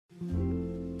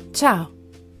Ciao,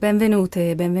 benvenute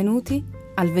e benvenuti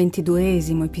al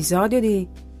 22esimo episodio di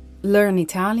Learn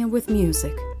Italian with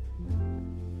Music.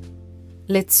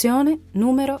 Lezione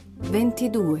numero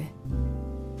 22.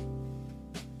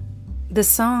 The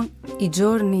song I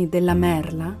giorni della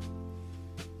merla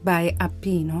by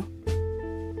Apino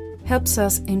helps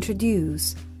us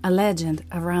introduce a legend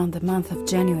around the month of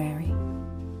January.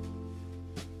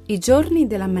 I giorni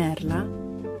della merla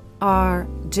are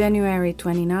January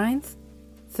 29th,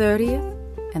 30th,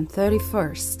 and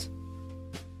 31st.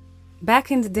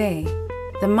 Back in the day,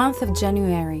 the month of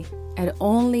January had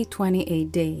only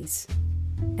 28 days.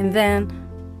 And then,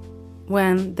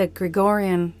 when the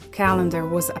Gregorian calendar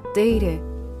was updated,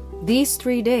 these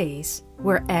 3 days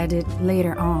were added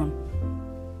later on.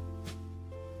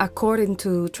 According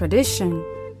to tradition,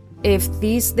 if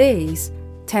these days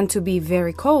tend to be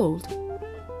very cold,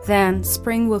 then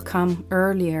spring will come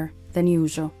earlier than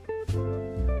usual.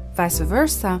 Vice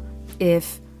versa,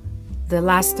 if the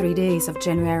last 3 days of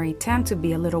January tend to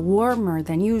be a little warmer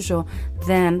than usual,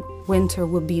 then winter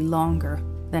will be longer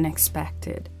than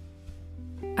expected.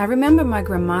 I remember my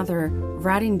grandmother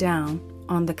writing down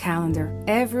on the calendar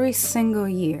every single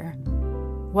year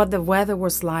what the weather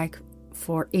was like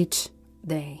for each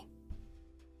day.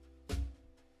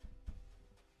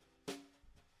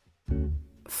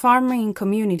 Farming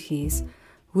communities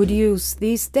would use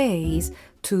these days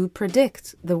to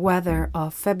predict the weather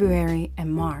of February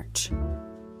and March.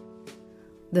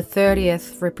 The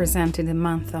 30th representing the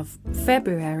month of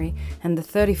February and the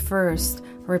 31st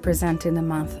representing the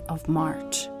month of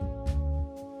March.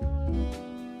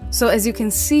 So as you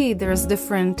can see, there's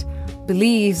different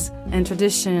beliefs and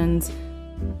traditions.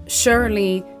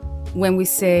 Surely when we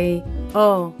say,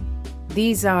 oh,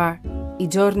 these are I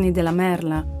giorni della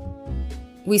merla,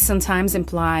 we sometimes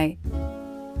imply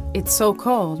it's so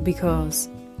cold because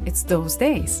it's those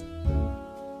days.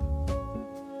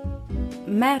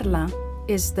 Merla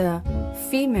is the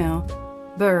female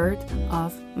bird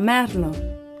of merlo,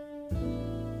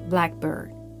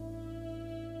 blackbird.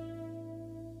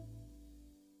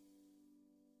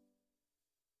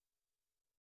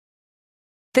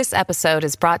 This episode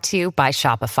is brought to you by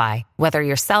Shopify. Whether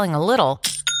you're selling a little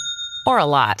or a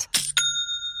lot,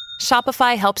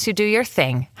 Shopify helps you do your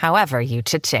thing, however you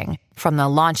cha-ching. From the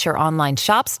launch your online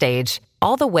shop stage,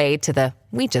 all the way to the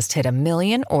we just hit 1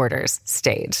 million orders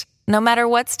stage. No matter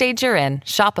what stage you're in,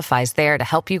 Shopify's there to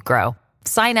help you grow.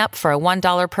 Sign up for a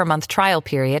 $1 per month trial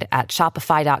period at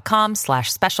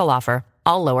shopify.com/special offer,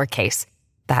 all lowercase.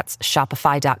 That's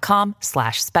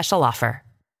shopify.com/special offer.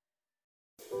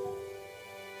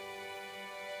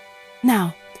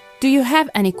 Now, do you have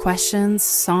any questions,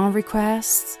 song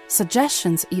requests,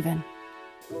 suggestions even?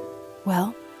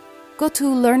 Well, go to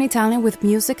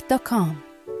learnitalianwithmusic.com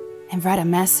and write a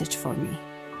message for me.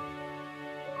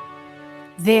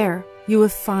 There, you will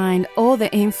find all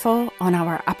the info on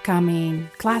our upcoming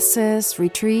classes,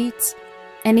 retreats,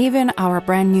 and even our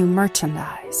brand new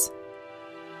merchandise.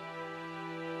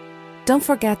 Don't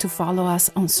forget to follow us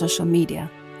on social media,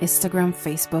 Instagram,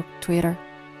 Facebook, Twitter.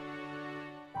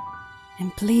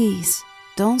 And please,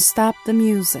 don't stop the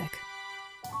music.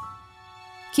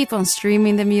 Keep on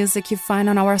streaming the music you find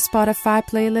on our Spotify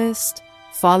playlist.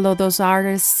 Follow those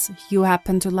artists you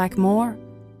happen to like more.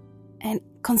 And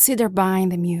consider buying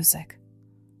the music.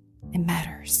 It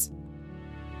matters.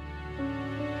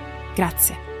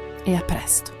 Grazie e a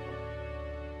presto.